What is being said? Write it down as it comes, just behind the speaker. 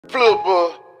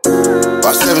Flipper.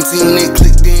 By 17, it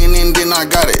clicked in and then I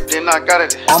got it.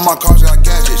 All my cars got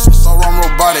gadgets, so I'm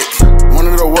robotic. One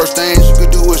of the worst things you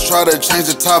could do is try to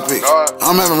change the topic.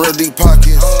 I'm having real deep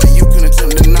pockets, and you can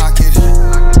attempt to knock it.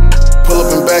 Pull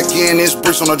up and back in, it's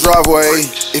bricks on the driveway.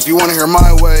 If you wanna hear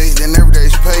my way, then every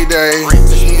day's payday.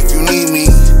 Text me if you need me,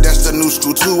 that's the new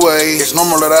school two-way. It's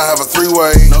normal that I have a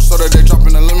three-way. No soda, they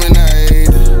dropping the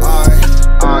lemonade.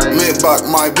 Mid-Bach,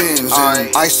 my Benz.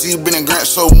 I see Ben and Grant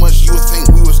so much you would think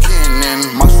we was kin.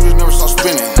 And my shooters never stop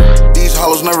spinning. These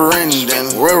hollows never ending.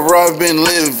 Wherever I've been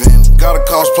living, gotta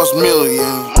cost plus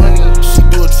million. She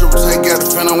do a triple take out the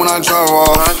fender when I drive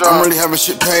off. I'm really having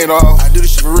shit paid off. I do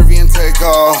this shit for Rivian take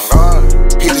off.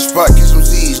 Hit the spot, get some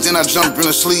Z's, then I jump in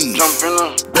the sleeves.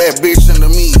 Bad bitch under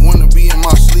me, wanna be in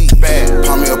my sleep.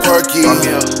 Pop me a perky,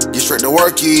 get straight to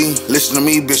worky. Listen to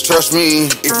me, bitch, trust me.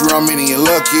 If you're on me, you're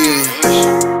lucky.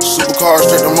 Supercar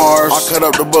straight to Mars, I cut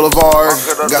up the boulevard.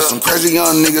 Got some crazy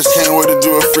young niggas, can't wait to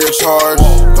do it free of charge.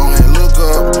 Go ahead and look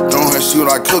up, don't ahead and see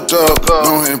what I cooked up.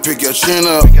 Go ahead and pick your chin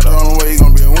up, the only way you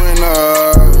gon' be a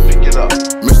winner.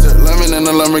 Mr. Lemon in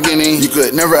the Lamborghini, you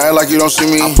could never act like you don't see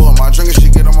me. I pull up my drink and she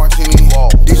get a martini.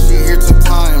 This shit here took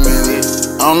time, and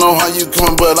I don't know how you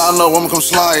coming, but I know I'ma come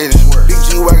sliding. Big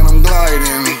G wagon, I'm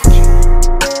gliding.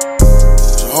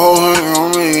 So whole hundred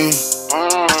on me.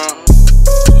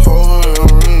 Whole hundred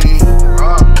on me.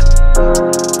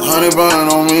 100 bun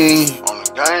on me. On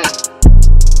the game.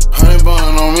 100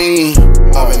 bun on me.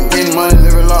 I've been getting money,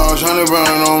 living large. 100 bun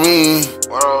on me.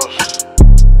 What else?